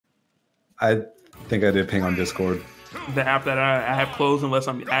I think I did ping on Discord. The app that I have closed unless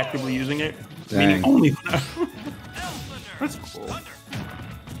I'm actively using it. Dang. Meaning only. That's cool.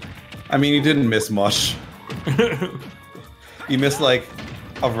 I mean, you didn't miss much. You missed like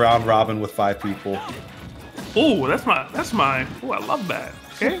a round robin with 5 people. Oh, that's my. Oh, I love that.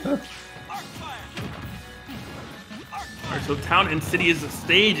 Okay. All right, so town and city is the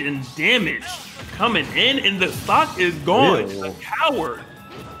stage, and damage coming in, and the stock is gone. Ew. A coward.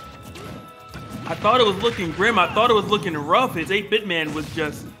 I thought it was looking grim. I thought it was looking rough. His 8BitMan was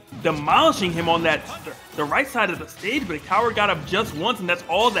just demolishing him on that the right side of the stage, but the coward got up just once, and that's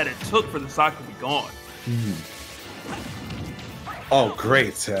all that it took for the stock to be gone. Oh,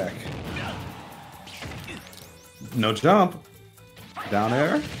 great tech. No jump. Down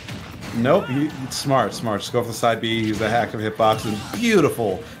air. Nope. Smart. Just go for the side B. Use the active hitbox and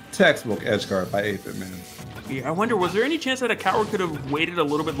beautiful textbook edge guard by 8BitMan. Yeah, I wonder, was there any chance that a coward could have waited a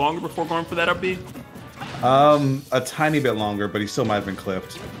little bit longer before going for that up B? A tiny bit longer, but he still might have been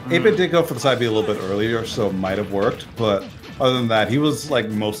clipped. 8-Bit did go for the side B a little bit earlier, so it might have worked, but other than that, he was like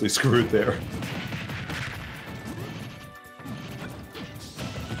mostly screwed there.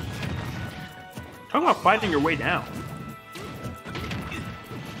 Talk about fighting your way down.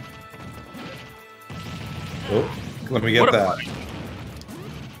 Oh, let me get that.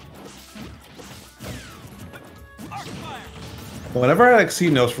 Whenever I like see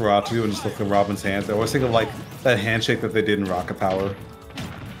Nosferatu and just look at Robin's hands, I always think of like that handshake that they did in Rocket Power.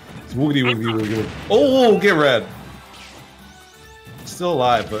 It's woogity woogity woogity. Oh, get red. Still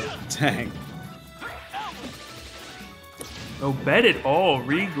alive, but dang. So bet it all,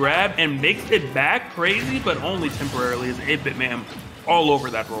 re-grab and makes it back crazy, but only temporarily as 8BitMan all over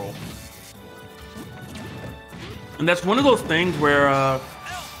that roll. And that's one of those things where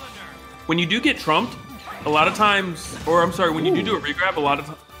when you do get trumped, a lot of times, or I'm sorry, when you do a regrab, a lot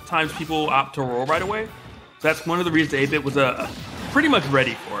of times people opt to roll right away. So that's one of the reasons 8-Bit was pretty much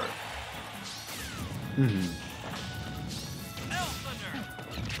ready for it.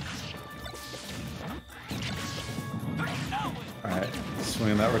 Alright,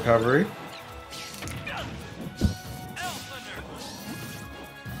 swinging that recovery.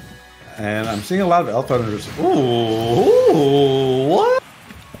 And I'm seeing a lot of Elf Thunders. Ooh, what?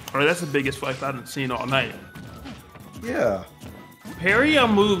 Alright, that's the biggest flex I've seen all night. Yeah. Parry a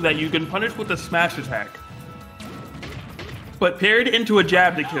move that you can punish with a smash attack, but parried into a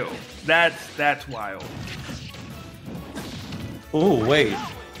jab to kill. That's wild. Oh,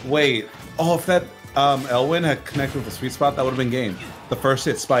 wait. Oh, if that Elwyn had connected with the sweet spot, that would have been game. The first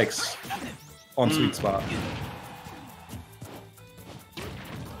hit spikes on sweet spot.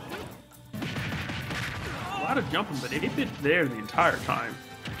 A lot of jumping, but 8-Bit's there the entire time.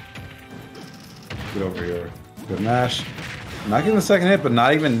 Get over here. Good mash. Not getting the second hit, but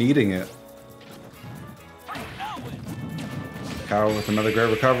not even needing it. Coward with another great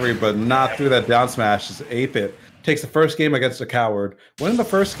recovery, but not through that down smash. As 8-Bit takes the first game against a coward. Winning the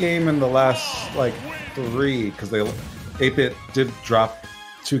first game in the last, like, 3, because 8-Bit did drop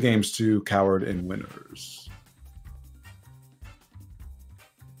 2 games to coward in winners.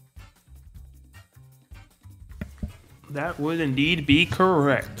 That would indeed be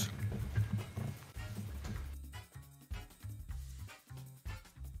correct.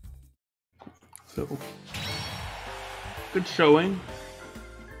 So, good showing.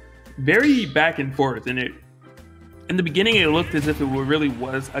 Very back and forth, and in the beginning it looked as if it really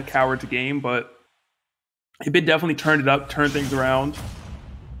was a coward's game, but 8-Bit definitely turned it up, turned things around.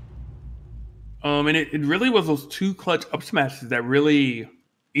 And it really was those 2 clutch up smashes that really,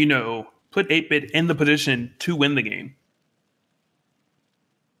 you know, put 8-Bit in the position to win the game.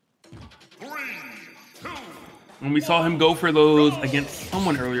 And we saw him go for those against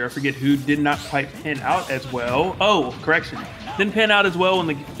someone earlier. I forget who did not quite pan out as well. Oh, correction. Didn't pan out as well in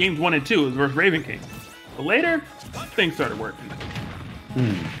the games 1 and 2. It was versus Raven King. But later, things started working.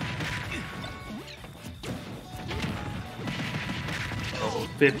 Oh,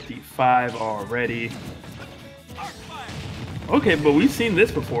 55 already. Okay, but we've seen this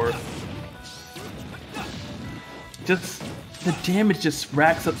before. Just the damage just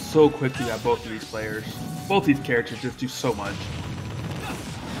racks up so quickly by both of these players. Both these characters just do so much.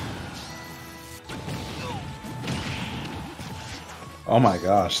 Oh my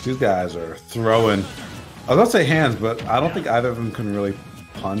gosh, these guys are throwing. I was about to say hands, but I don't think either of them can really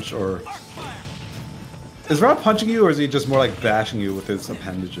punch. Or is Rob punching you, or is he just more like bashing you with his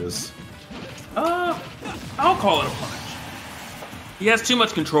appendages? I'll call it a punch. He has too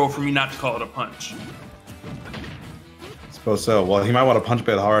much control for me not to call it a punch. Suppose so. Well, he might want to punch a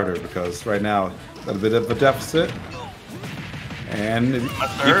bit harder because right now got a bit of a deficit. And he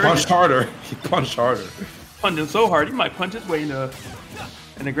punched harder. He punched harder. Punching so hard, he might punch his way in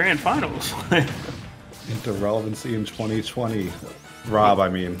the grand finals. Into relevancy in 2020. Rob, I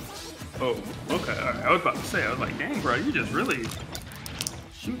mean. Oh, okay. All right. I was about to say, I was like, dang, bro, you just really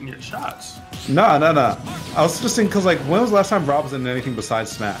shooting your shots. No. I was just thinking, because, like, when was the last time Rob was in anything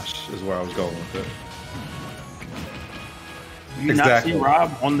besides Smash, is where I was going with it. You not see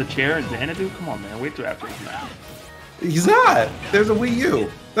Rob on the chair in Xanadu? Come on, man. Wait till after Smash. He's not. There's a Wii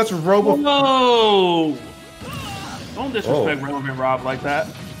U. That's Robo. No! Don't disrespect relevant Rob like that.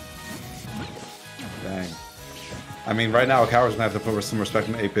 Dang. I mean, right now, a coward's gonna have to put some respect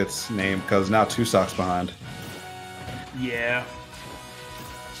in 8-Bit's name because now 2 stocks behind. Yeah.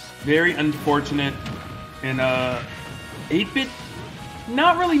 Very unfortunate. And 8-Bit,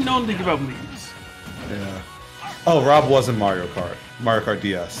 not really known to give up leads. Yeah. Oh, Rob was in Mario Kart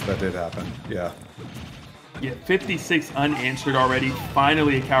DS. That did happen. Yeah. Yeah, 56 unanswered already.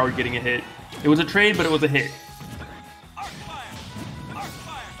 Finally, a coward getting a hit. It was a trade, but it was a hit.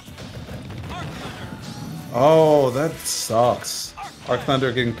 Oh, that sucks. Arc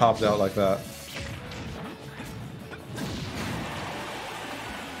Thunder getting popped out like that.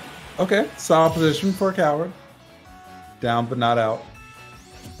 Okay, solid position for a coward. Down but not out.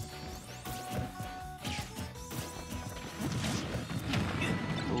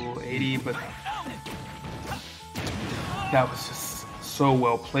 Oh, 80, but that was just so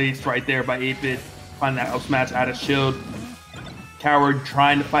well placed right there by 8-Bit. Find that up smash out of shield. Coward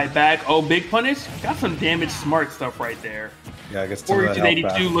trying to fight back. Oh, big punish. Got some damage smart stuff right there. Yeah, I guess 42 to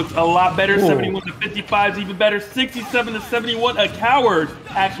 82 looks a lot better. Ooh. 71 to 55 is even better. 67 to 71. A coward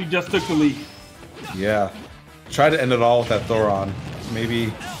actually just took the lead. Yeah. Try to end it all with that Thoron. Maybe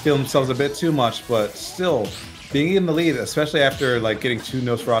feel themselves a bit too much, but still being in the lead, especially after like getting 2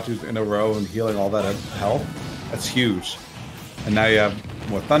 Nosferatus in a row and healing all that health, that's huge. And now you have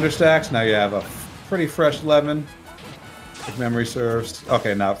more Thunder stacks. Now you have a pretty fresh Lemon. If memory serves.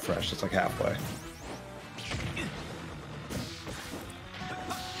 Okay, not fresh. It's like halfway.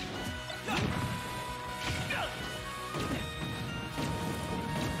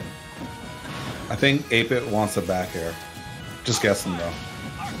 I think 8-Bit wants a back air. Just guessing though.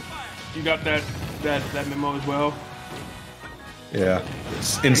 You got that memo as well? Yeah.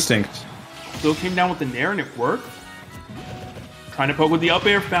 It's instinct. Still came down with the Nair and it worked. Trying to poke with the up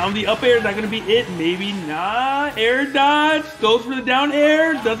air, found the up air. Is that going to be it? Maybe not. Air dodge, goes for the down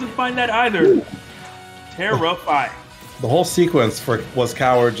air, doesn't find that either. Terrifying. The whole sequence was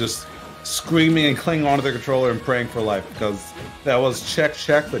Coward just screaming and clinging onto the controller and praying for life because that was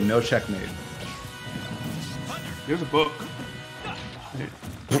check, but no checkmate. There's a book.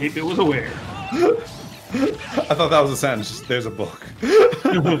 8-Bit was aware. I thought that was a sentence. Just, there's a book.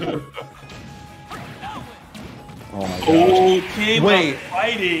 Oh my gosh. Oh, came up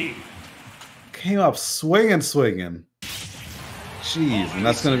fighting. Came up swinging. Jeez, and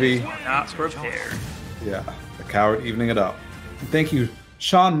that's going to be... Not prepared. Yeah, the coward evening it up. Thank you,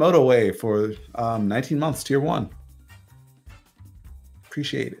 Sean Motoway, for 19 months, tier 1.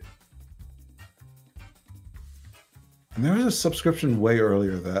 Appreciate it. And there was a subscription way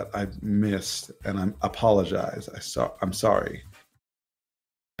earlier that I missed, and I apologize. I'm sorry.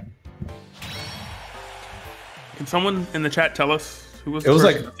 Can someone in the chat tell us who was? It was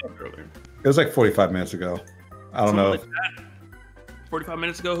like 45 minutes ago. I don't know. 45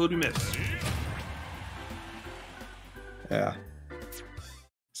 minutes ago, who did we miss? Yeah.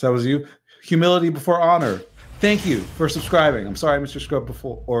 So that was you. Humility before honor. Thank you for subscribing. I'm sorry, Mr. Scrub,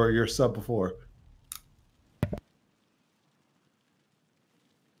 before or your sub before.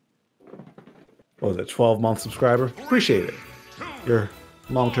 What was it? 12-month subscriber. Appreciate it. Your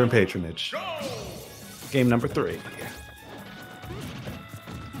long-term patronage. Game number 3.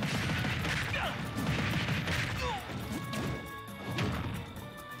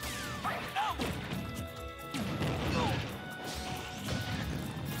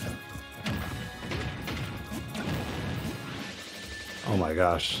 Oh my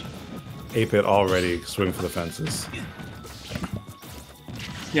gosh. 8-Bit already swing for the fences.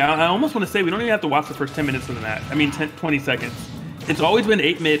 Yeah, I almost want to say we don't even have to watch the first 10 minutes of the match. I mean, 20 seconds. It's always been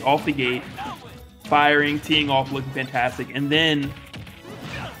 8-Bit off the gate, firing, teeing off, looking fantastic, and then,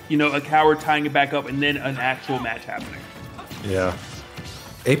 you know, a coward tying it back up, and then an actual match happening. Yeah.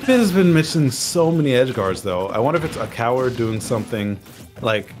 8-Bit has been missing so many edge guards, though. I wonder if it's a coward doing something,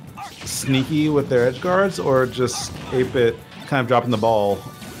 like, sneaky with their edge guards, or just 8-Bit kind of dropping the ball,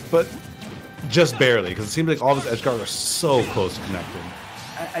 but just barely, because it seems like all of his edge guards are so close to connecting.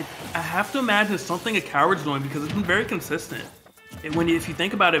 I have to imagine it's something a coward's doing because it's been very consistent. And if you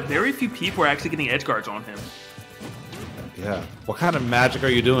think about it, very few people are actually getting edge guards on him. Yeah. What kind of magic are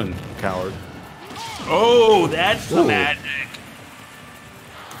you doing, coward? Oh, that's the magic.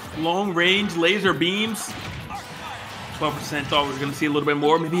 Long range laser beams. 12% thought we were going to see a little bit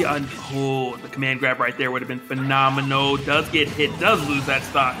more. Maybe the command grab right there would have been phenomenal. Does get hit, does lose that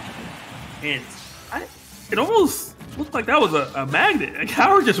stock. And it almost looked like that was a magnet. A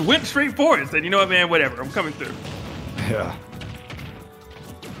coward just went straight for it and said, you know what, man, whatever, I'm coming through. Yeah.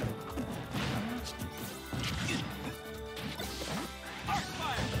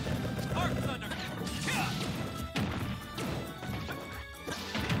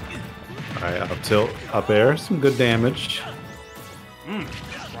 Alright, up tilt, up air, some good damage.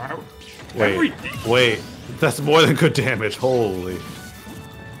 Wow. Wait, that's more than good damage, holy.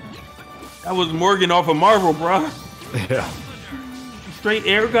 That was Morgan off of Marvel, bro. Yeah. Straight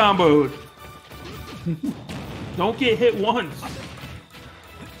air comboed. Don't get hit once.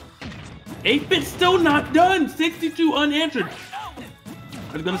 8-bit still not done. 62 unanswered.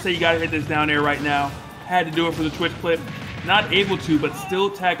 I was gonna say you gotta hit this down air right now. Had to do it for the Twitch clip. Not able to, but still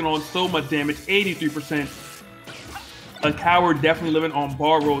tacking on so much damage. 83%. A coward definitely living on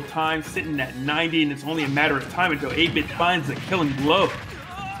borrowed time, sitting at 90, and it's only a matter of time until 8-bit finds the killing blow.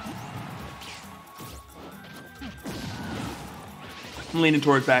 I'm leaning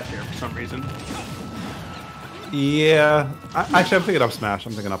towards back there for some reason. Yeah. Actually, I'm thinking up smash.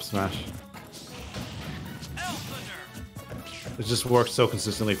 It just works so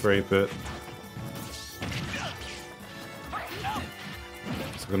consistently for 8-bit.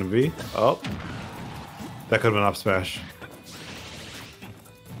 What's it gonna be? Oh. That could have been up smash.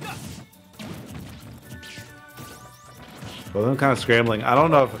 Well, I'm kind of scrambling. I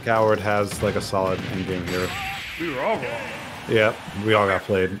don't know if a coward has like a solid endgame here. We were all wrong. Yeah, we all got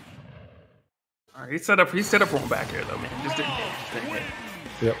played. All right, he set up wrong back here though, man. Just didn't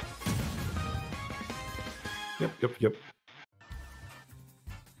hit. Yep.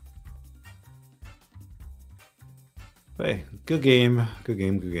 Hey, good game.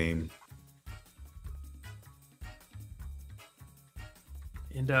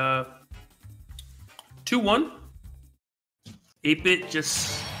 And 2-1. 8-bit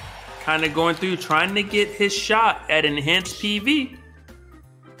just kind of going through, trying to get his shot at enhanced PV.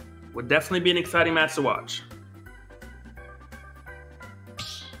 Would definitely be an exciting match to watch.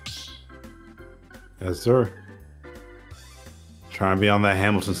 Yes, sir. Trying to be on that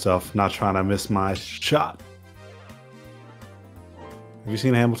Hamilton stuff, not trying to miss my shot. Have you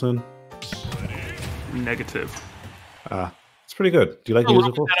seen Hamilton? Negative. It's pretty good. Do you like the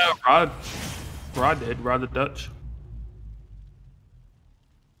musical? Rod did. Rod the Dutch.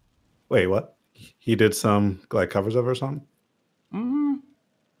 Wait, what? He did some like covers of it or something?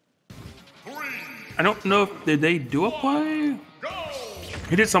 I don't know if did they do a play.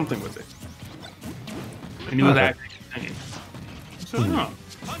 He did something with it. And he was acting and singing. So,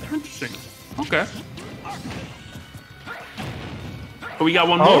 interesting. Okay. But we got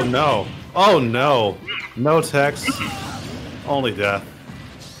one more. Oh no! Oh no! No text. Only death.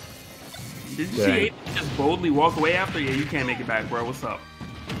 Did you see 8 just boldly walk away after? Yeah, you can't make it back, bro. What's up?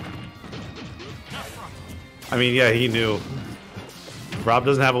 I mean, yeah, he knew. Rob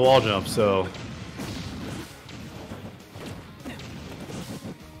doesn't have a wall jump, so.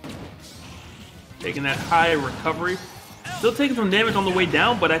 Taking that high recovery. Still taking some damage on the way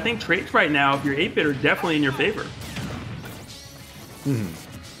down, but I think traits right now, if you're 8-bit, are definitely in your favor.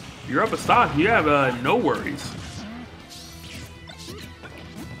 You're up a stock. You have no worries.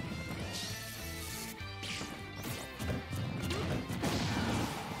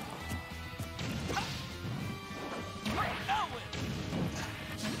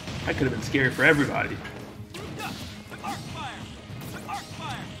 That could have been scary for everybody.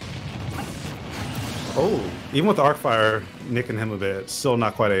 Oh, even with Arcfire nicking him a bit, still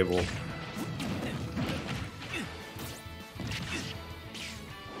not quite able.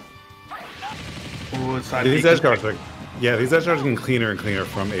 Ooh, these edge guards are, these edge guards are getting cleaner and cleaner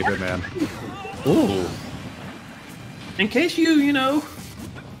from 8BitMan. Ooh. In case you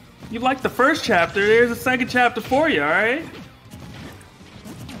like the first chapter, there's a second chapter for you, alright?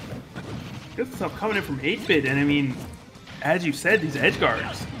 Good stuff coming in from 8-bit, and I mean, as you said, these edge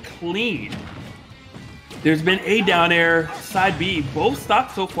guards, clean. There's been a down air, side B. Both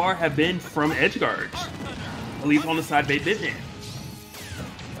stocks so far have been from edge guards, at least on the side of 8BitMan.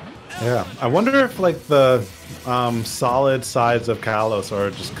 Yeah, I wonder if like the solid sides of Kalos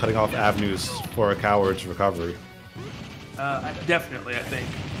are just cutting off avenues for a coward's recovery. Definitely, I think.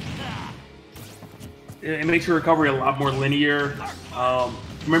 It makes your recovery a lot more linear.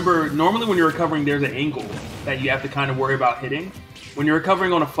 Remember, normally when you're recovering, there's an angle that you have to kind of worry about hitting. when you're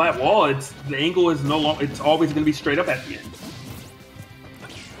recovering on a flat wall, the angle is no longer. It's always going to be straight up at the end.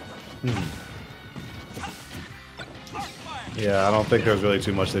 Yeah, I don't think there's really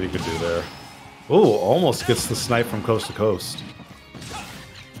too much that he could do there. Ooh, almost gets the snipe from coast to coast.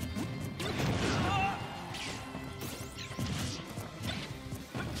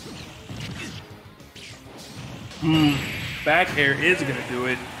 Back air is going to do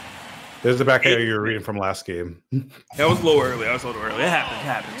it. There's the back air you were reading from last game. That was a little early. It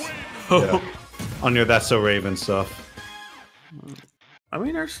happens. Yeah. On your That's So Raven stuff. I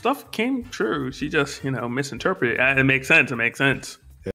mean, her stuff came true. She just, misinterpreted it. It makes sense.